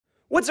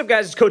What's up,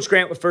 guys? It's Coach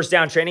Grant with First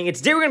Down Training.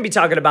 Today we're going to be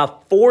talking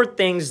about 4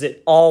 things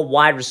that all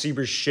wide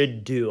receivers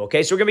should do,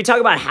 okay? So we're going to be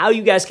talking about how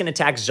you guys can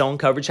attack zone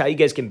coverage, how you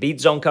guys can beat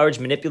zone coverage,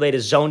 manipulate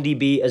a zone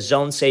DB, a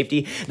zone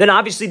safety, then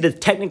obviously the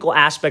technical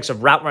aspects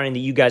of route running that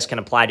you guys can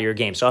apply to your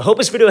game. So I hope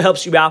this video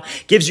helps you out,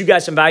 gives you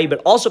guys some value, but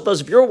also,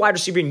 fellas, if you're a wide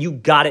receiver and you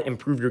got to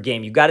improve your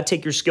game, you got to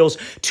take your skills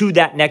to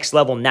that next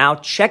level now,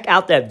 check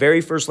out that very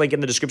first link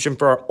in the description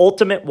for our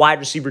ultimate wide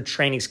receiver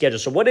training schedule.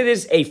 So what it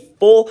is, a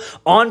full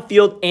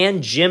on-field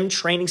and gym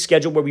training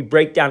schedule where we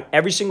break down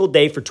every single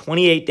day for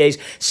 28 days,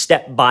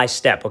 step by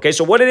step. Okay,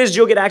 so what it is,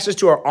 you'll get access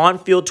to our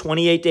on-field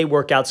 28-day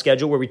workout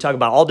schedule where we talk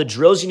about all the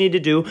drills you need to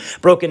do,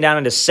 broken down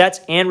into sets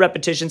and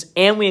repetitions,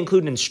 and we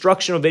include an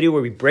instructional video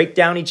where we break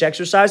down each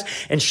exercise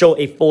and show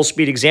a full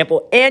speed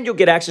example, and you'll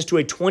get access to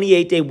a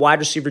 28-day wide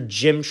receiver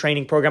gym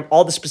training program,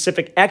 all the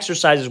specific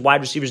exercises wide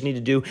receivers need to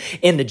do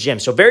in the gym.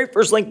 So very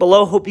first link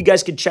below, hope you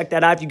guys can check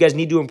that out if you guys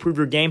need to improve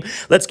your game.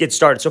 Let's get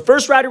started. So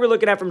first rider we're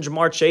looking at from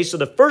Ja'Marr Chase. So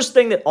the first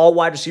thing that all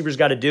wide receivers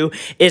got to do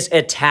is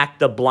attack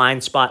the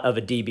blind spot of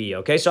a DB,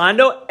 okay? So I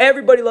know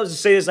everybody loves to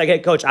say this, like, hey,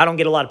 coach, I don't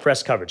get a lot of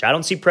press coverage. I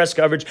don't see press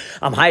coverage.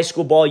 I'm high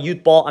school ball,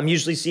 youth ball. I'm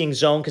usually seeing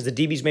zone because the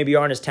DBs maybe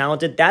aren't as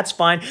talented. That's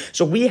fine.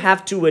 So we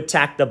have to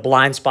attack the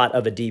blind spot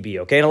of a DB,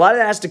 okay? And a lot of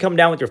that has to come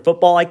down with your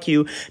football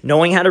IQ,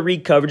 knowing how to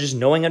read coverages,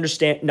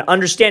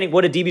 understanding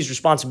what a DB's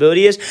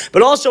responsibility is,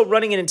 but also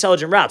running an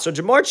intelligent route. So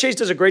Ja'Marr Chase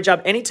does a great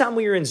job. Anytime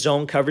we are in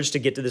zone coverage to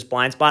get to this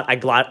blind spot, I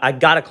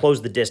got to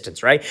close the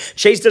distance, right?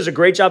 Chase does a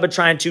great job of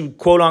trying to,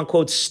 quote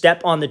unquote,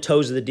 step on the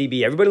toes of the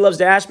DB. Everybody loves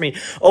to ask me,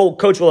 oh,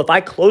 coach, well, if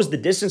I close the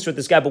distance with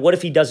this guy, but what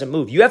if he doesn't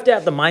move? You have to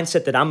have the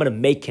mindset that I'm going to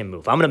make him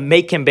move. I'm going to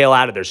make him bail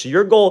out of there. So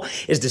your goal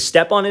is to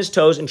step on his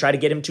toes and try to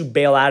get him to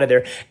bail out of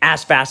there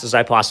as fast as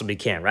I possibly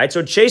can, right?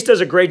 So Chase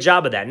does a great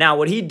job of that. Now,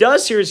 what he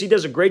does here is he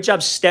does a great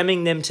job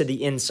stemming them to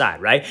the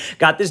inside, right?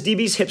 Got this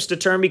DB's hips to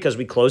turn because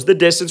we closed the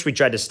distance. We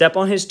tried to step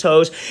on his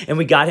toes, and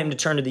we got him to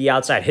turn to the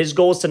outside. His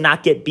goal is to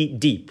not get beat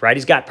deep, right?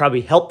 He's got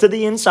probably help to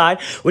the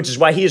inside, which is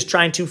why he is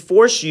trying to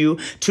force you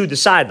to the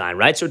sideline,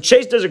 right? So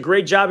Chase does a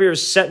great job here of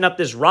setting up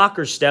this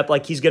rocker step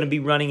like he's going to be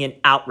running an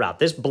out route.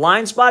 This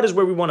blind spot is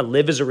where we want to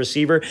live as a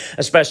receiver,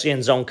 especially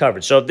in zone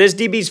coverage. So if this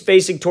DB's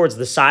facing towards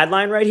the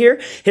sideline right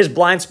here, his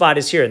blind spot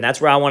is here, and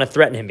that's where I want to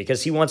threaten him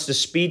because he wants to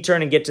speed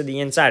turn and get to the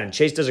inside. And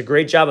Chase does a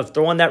great job of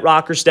throwing that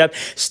rocker step,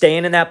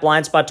 staying in that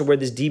blind spot to where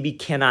this DB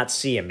cannot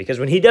see him, because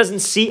when he doesn't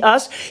see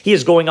us, he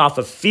is going off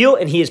of feel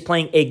and he is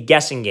playing a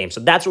guessing game.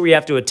 So that's what we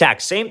have to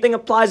attack. Same thing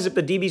applies if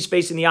the DB's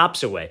facing the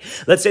opposite way.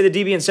 Let's say the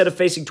DB, instead of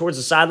facing towards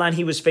the sideline,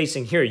 he was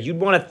facing here. You'd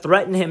want to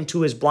threaten him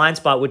to his blind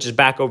spot, which is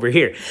back over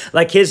here.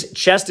 Like his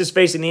chest is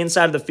facing the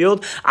inside of the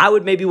field, I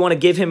would maybe want to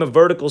give him a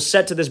vertical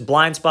set to this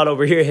blind spot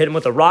over here, hit him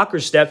with a rocker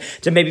step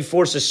to maybe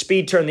force a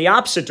speed turn the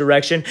opposite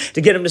direction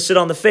to get him to sit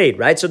on the fade,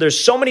 right? So there's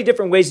so many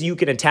different ways that you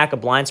can attack a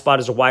blind spot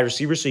as a wide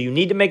receiver, so you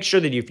need to make sure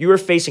that if you are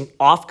facing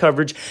off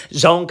coverage,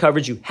 zone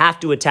coverage, you have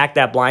to attack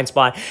that blind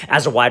spot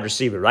as a wide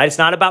receiver, right? It's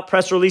not about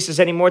press releases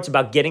anymore. It's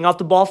about getting off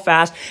the ball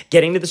fast,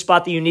 getting to the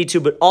spot that you need to,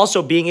 but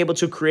also being able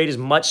to create as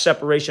much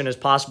separation as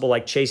possible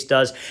like Chase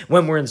does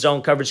when we're in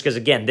zone coverage, because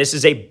again, this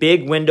is a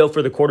big window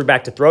for the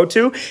quarterback to throw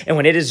to, and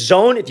when it is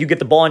zone, if you get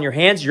the ball in your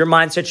hands, your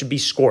mindset should be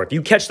score. If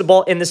you catch the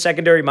ball in the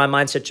secondary, my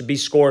mindset should be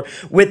score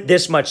with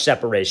this much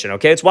separation,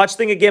 okay? Let's watch the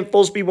thing again,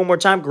 full speed one more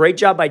time. Great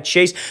job by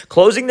Chase,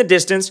 closing the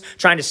distance,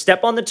 trying to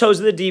step on the toes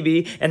of the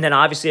DB, and then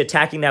obviously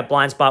attacking that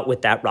blind spot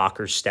with that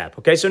rocker step,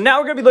 okay? So now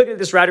we're going to be looking at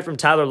this router from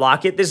Tyler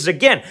Lockett. This is,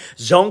 again,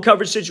 zone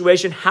coverage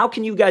situation. How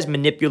can you guys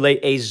manipulate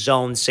a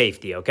zone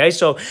safety, okay?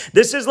 So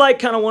this is like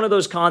kind of one of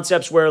those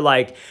concepts where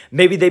like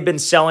maybe they've been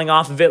selling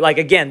off of it. Like,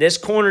 again, this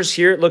corner's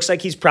here. It looks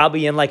like he's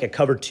probably in like a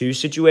cover 2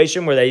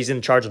 situation where he's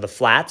in charge of the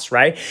flats,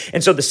 right?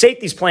 And so the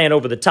safety's playing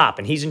over the top,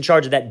 and he's in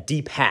charge of that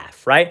deep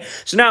half, right?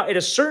 So now at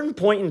a certain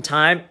point in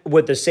time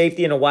with the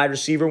safety and a wide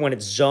receiver, when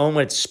it's zone,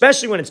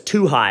 especially when it's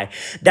too high,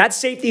 that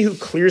safety who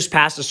clears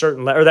past a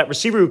certain level, or that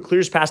receiver who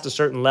clears past a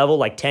certain level,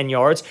 like 10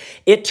 yards,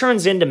 it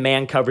turns into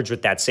man coverage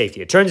with that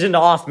safety. It turns into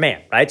off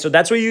man, right? So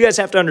that's what you guys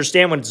have to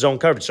understand when it's zone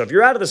coverage. So if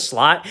you're out of the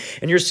slot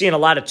and you're seeing a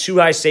lot of too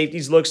high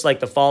safeties looks like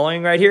the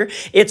following right here,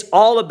 it's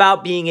all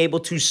about being able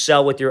to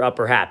sell with your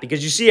upper half,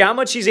 because you see how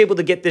much he's able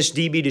to get this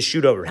DB to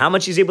shoot over, how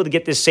much he's able to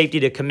get this safety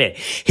to commit.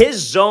 His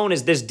zone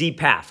is this deep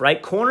half,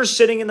 right? Corner's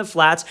sitting in the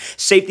flats,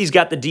 safety's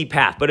got the deep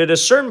half. But at a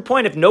certain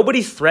point, if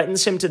nobody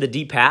threatens him to the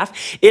deep half,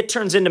 it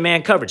turns into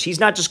man coverage. He's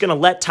not just going to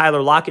let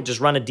Tyler Lockett just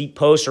run a deep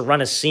post or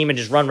run a seam and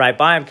just run right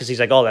by him because he's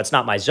like, oh, that's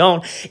not my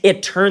zone.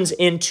 It turns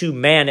into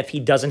man if he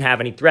doesn't have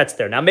any threats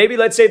there. Now, maybe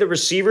let's say the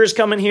receiver is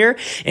coming here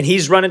and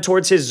he's running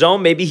towards his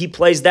zone. Maybe he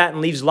plays that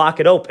and leaves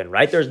Lockett open,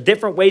 right? There's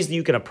different ways that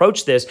you can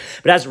approach this,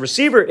 but as a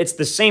receiver, it's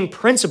the same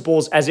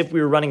principles as if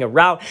we were running a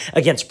route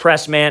against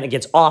press man,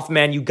 against off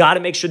man. You got to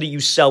make sure that you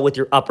sell with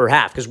your upper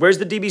half, because where's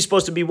the DB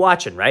supposed to be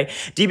watching, right?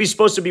 DB's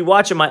supposed to be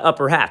watching my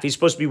upper half. He's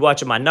supposed to be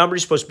watching my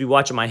numbers. He's supposed to be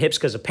watching my hips,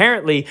 because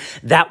apparently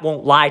that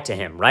won't lie to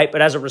him, right?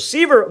 But as a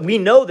receiver, we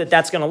know that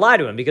that's going to lie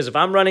to him, because if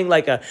I'm running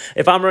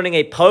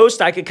a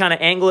post, I could kind of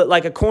angle it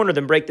like a corner,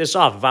 then break this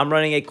off. If I'm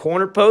running a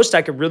corner post,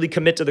 I could really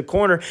commit to the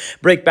corner,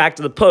 break back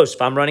to the post.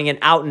 If I'm running an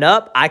out and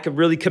up, I could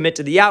really commit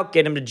to the out,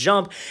 get him to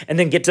jump, and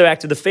then get back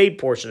to the fade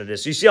portion of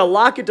this. So you see how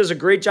Lockett does a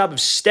great job of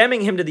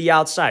stemming him to the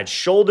outside,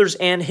 shoulders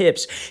and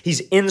hips. He's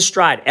in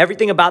stride.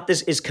 Everything about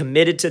this is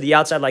committed to the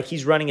outside like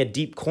he's running a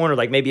deep corner,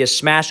 like maybe a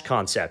smash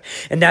concept.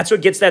 And that's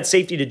what gets that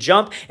safety to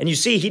jump. And you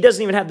see, he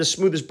doesn't even have the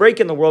smoothest break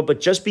in the world, but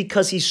just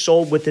because he's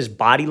sold with his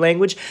body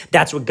language,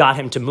 that's what got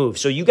him to move.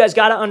 So you guys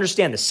got to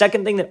understand the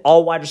second thing that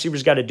all wide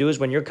receivers got to do is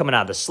when you're coming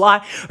out of the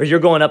slot or you're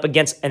going up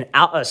against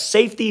a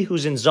safety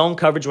who's in zone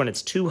coverage when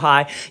it's too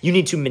high, you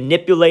need to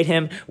manipulate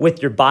him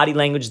with your body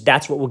language.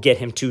 That's what will get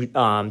him to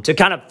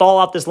kind of fall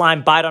off this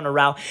line, bite on a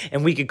route,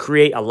 and we could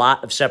create a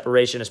lot of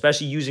separation,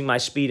 especially using my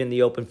speed in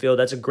the open field.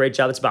 That's a great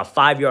job. It's about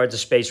 5 yards of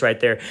space right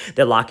there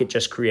that Lockett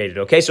just created,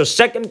 okay? So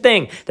second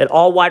thing that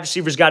all wide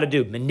receivers got to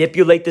do,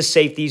 manipulate the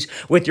safeties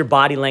with your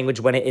body language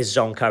when it is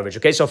zone coverage,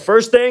 okay? So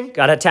first thing,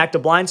 got to attack the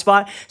blind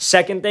spot.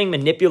 Second thing,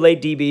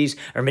 manipulate DBs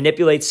or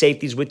manipulate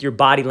safeties with your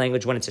body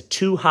language when it's a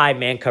too high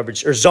man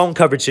coverage or zone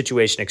coverage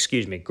situation,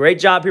 excuse me. Great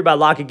job here by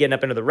Lockett getting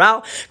up into the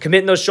route,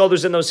 committing those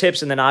shoulders and those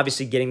hips, and then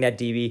obviously getting that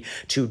DB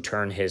to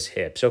turn his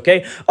hips,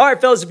 okay? All right,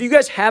 fellas, if you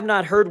guys have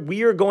not heard,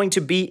 we are going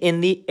to be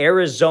in the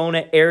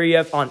Arizona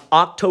area on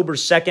October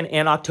 2nd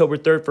and October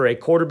 3rd for a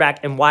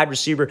quarterback and wide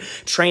receiver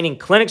training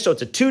clinic. So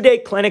it's a 2-day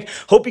clinic.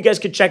 Hope you guys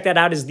could check that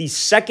out. Is the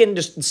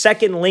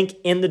second link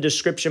in the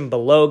description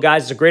below,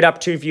 guys. It's a great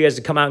opportunity for you guys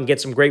to come out and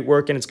get some great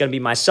work, and it's going to be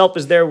myself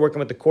is there working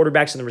with the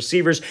quarterbacks and the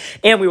receivers,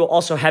 and we will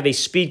also have a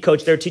speed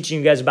coach there teaching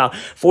you guys about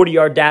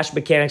 40-yard dash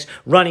mechanics,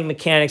 running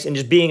mechanics, and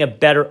just being a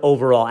better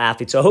overall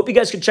athlete. So I hope you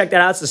guys can check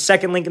that out. It's the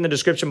second link in the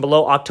description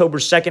below, October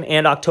 2nd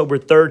and October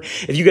 3rd.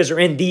 If you guys are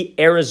in the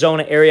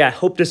Arizona area, I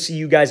hope to see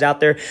you guys out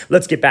there.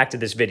 Let's get back to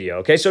this video,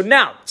 okay? So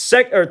now,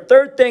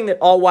 third thing that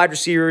all wide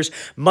receivers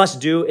must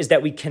do is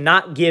that we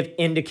cannot give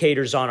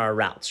indicators on our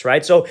routes,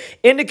 right? So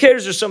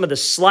indicators are some of the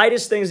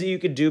slightest things that you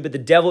could do, but the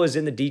devil is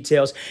in the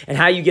details, and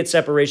how you get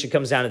separation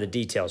comes down to the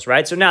details,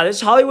 right? So now this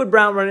is Hollywood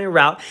Brown running a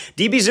route.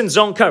 DB's in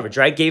zone coverage,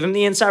 right? Gave him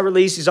the inside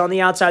release. He's on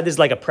the outside. This is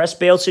like a press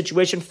bail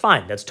situation.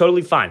 Fine. That's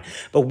totally fine.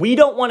 But we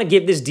don't want to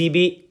give this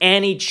DB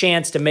any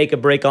chance to make a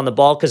break on the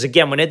ball because,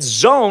 again, when it's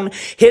zone,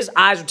 his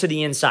eyes are to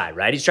the inside,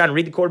 right? He's trying to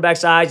read the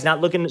quarterback's eyes. He's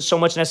not looking so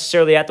much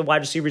necessarily at the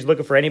wide receiver. He's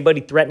looking for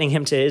anybody threatening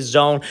him to his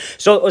zone.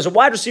 So as a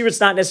wide receiver, it's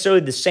not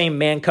necessarily the same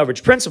man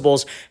coverage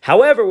principles.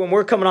 However, when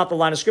we're coming off the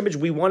line of scrimmage,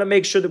 we want to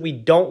make sure that we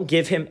don't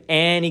give him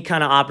any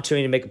kind of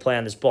opportunity to make a play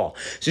on this ball.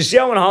 So you see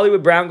how when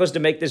Hollywood Brown goes to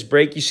make this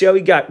break, you see how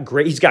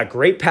he's got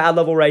great pad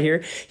level right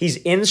here. He's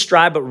in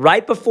stride, but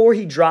right before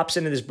he drops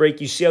into this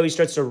break, you see how he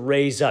starts to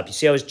raise up. You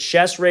see how his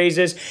chest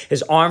raises,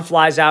 his arm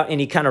flies out, and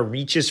he kind of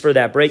reaches for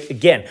that break.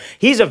 Again,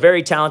 he's a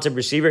very talented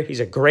receiver. He's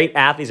a great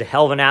athlete. He's a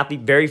hell of an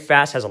athlete, very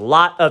fast, has a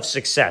lot of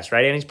success,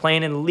 right? And he's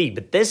playing in the league.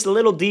 But this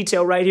little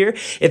detail right here,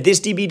 if this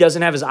DB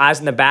doesn't have his eyes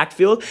in the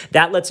backfield,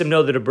 that lets him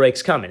know that a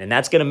break's coming, and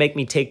that's going to make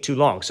me take too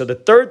long. So the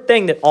third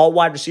thing that all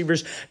wide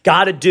receivers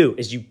got to do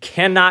is you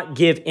cannot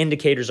give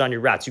indicators on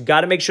your routes. You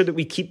got to make sure that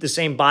we keep the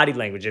same body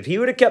language. If he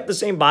would have kept the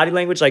same body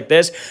language like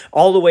this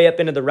all the way up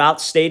into the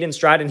route, stayed in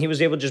stride, and he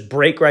was able to just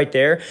break right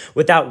there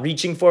without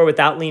reaching for it,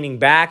 without leaning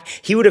back,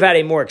 he would have had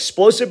a more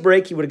explosive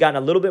break. He would have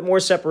gotten a little bit more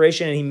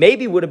separation, and he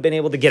maybe would have been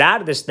able to get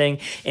out of this thing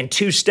in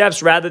 2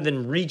 steps rather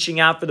than reaching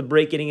out for the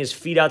break, getting his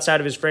feet outside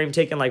of his frame,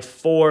 taking like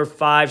 4,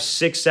 5,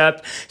 6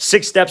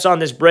 steps on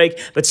this break.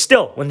 But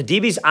still, when the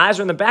DB's eyes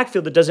are in the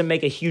backfield, it doesn't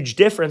make a huge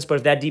difference. But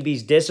if that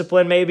DB's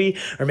disciplined maybe,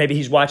 or maybe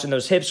he's watching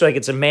those hips, so like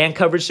it's a man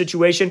coverage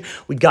situation,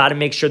 we got to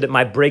make sure that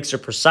my breaks are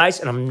precise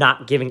and I'm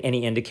not giving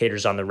any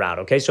indicators on the route,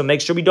 okay? So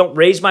make sure we don't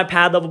raise my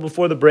pad level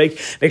before the break,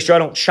 make sure I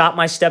don't chop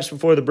my steps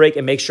before the break,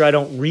 and make sure I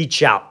don't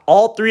reach out.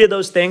 All 3 of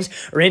those things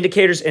are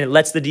indicators, and it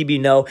lets the DB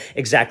know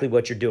exactly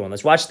what you're doing.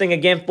 Let's watch the thing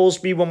again, full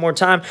speed one more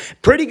time.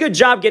 Pretty good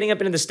job getting up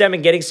into the stem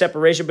and getting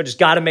separation, but just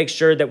got to make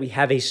sure that we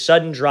have a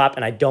sudden drop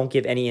and I don't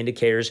give any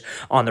indicators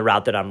on the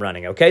route that I'm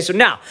running, okay? So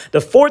now,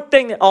 the fourth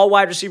thing that all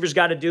wide receivers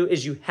got to do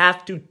is you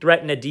have to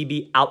threaten a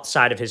DB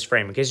outside of his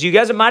frame, because you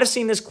guys might have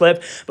seen this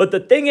clip, but the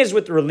thing is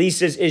with the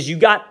releases is you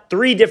got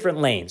 3 different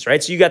lanes,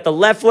 right? So you got the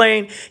left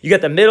lane, you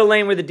got the middle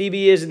lane where the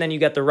DB is, and then you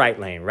got the right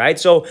lane, right?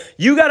 So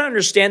you got to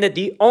understand that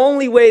the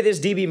only way this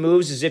DB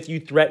moves is if you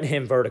threaten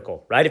him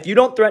vertical, right? If you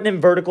don't threaten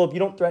him vertical, if you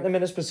don't threaten him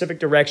in a specific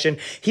direction,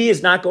 he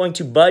is not going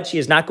to budge, he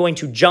is not going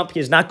to jump, he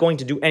is not going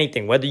to do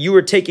anything. Whether you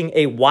were taking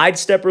a wide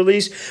step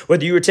release,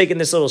 whether you were taking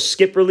this little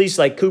skip release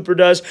like Cooper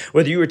does,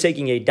 whether you were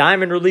taking a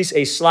diamond release,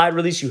 a slide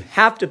release, you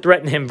have to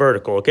threaten him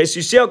vertical, okay? So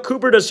you see how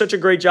Cooper does such a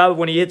great job of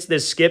when he hits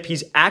this skip,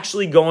 he's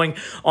actually going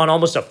on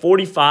almost a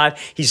 45.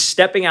 He's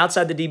stepping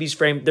outside the DB's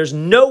frame. There's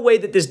no way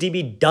that this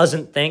DB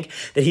doesn't think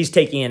that he's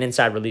taking an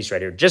inside release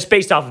right here, just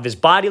based off of his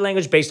body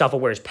language, based off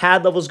of where his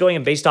pad level is going,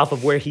 and based off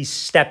of where he's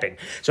stepping.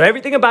 So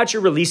everything about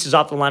your releases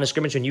off the line of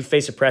scrimmage when you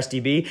face a press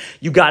DB,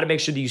 you got to make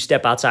sure that you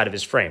step outside of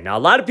his frame. Now, a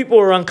lot of people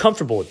are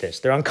uncomfortable with this.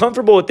 They're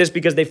uncomfortable with this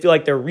because they feel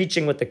like they're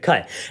reaching with the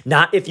cut,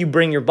 not if you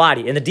bring your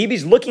body. And the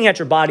DB's looking at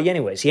your body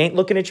anyways. He ain't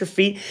looking at your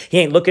feet. He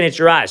ain't looking at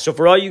your eyes. So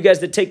for all you guys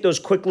that take those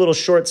quick little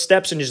short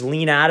steps and just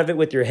lean out of it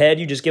with your head,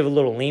 you just give a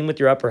little lean with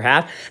your upper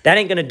half, that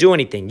ain't going to do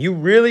anything. You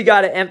really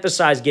got to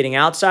emphasize getting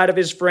getting outside of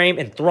his frame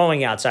and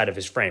throwing outside of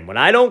his frame. When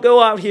I don't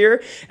go out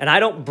here and I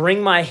don't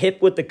bring my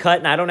hip with the cut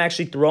and I don't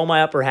actually throw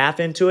my upper half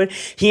into it,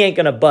 he ain't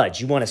going to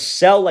budge. You want to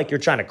sell like you're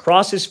trying to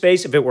cross his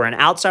face. If it were an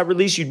outside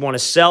release, you'd want to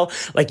sell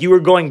like you were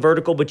going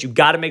vertical, but you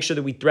got to make sure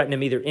that we threaten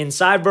him either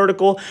inside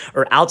vertical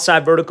or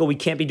outside vertical. We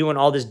can't be doing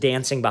all this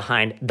dancing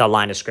behind the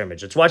line of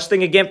scrimmage. Let's watch the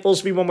thing again, full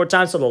speed one more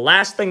time. So the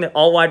last thing that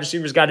all wide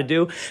receivers got to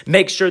do,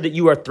 make sure that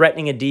you are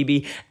threatening a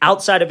DB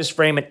outside of his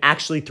frame and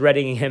actually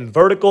threatening him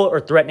vertical or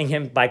threatening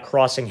him by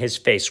crossing his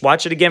face.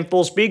 Watch it again,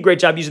 full speed. Great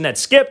job using that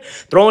skip,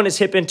 throwing his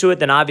hip into it,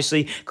 then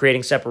obviously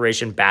creating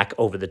separation back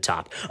over the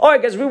top. All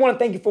right, guys, we want to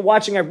thank you for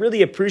watching. I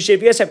really appreciate it.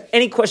 If you guys have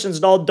any questions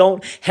at all,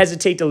 don't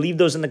hesitate to leave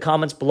those in the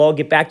comments below. I'll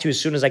get back to you as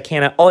soon as I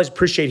can. I always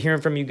appreciate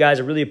hearing from you guys.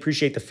 I really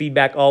appreciate the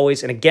feedback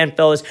always. And again,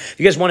 fellas, if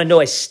you guys want to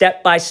know a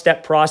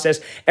step-by-step process,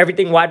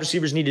 everything wide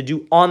receivers need to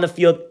do on the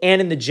field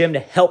and in the gym to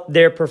help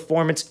their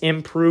performance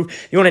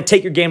improve, you want to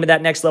take your game to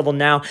that next level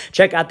now,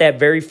 check out that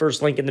very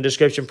first link in the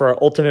description for our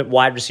ultimate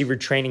wide receiver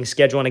training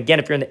schedule. And again,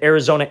 if you're in the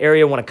Arizona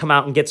area, want to come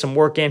out and get some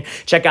work in,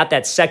 check out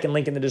that second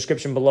link in the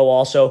description below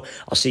also.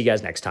 I'll see you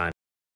guys next time.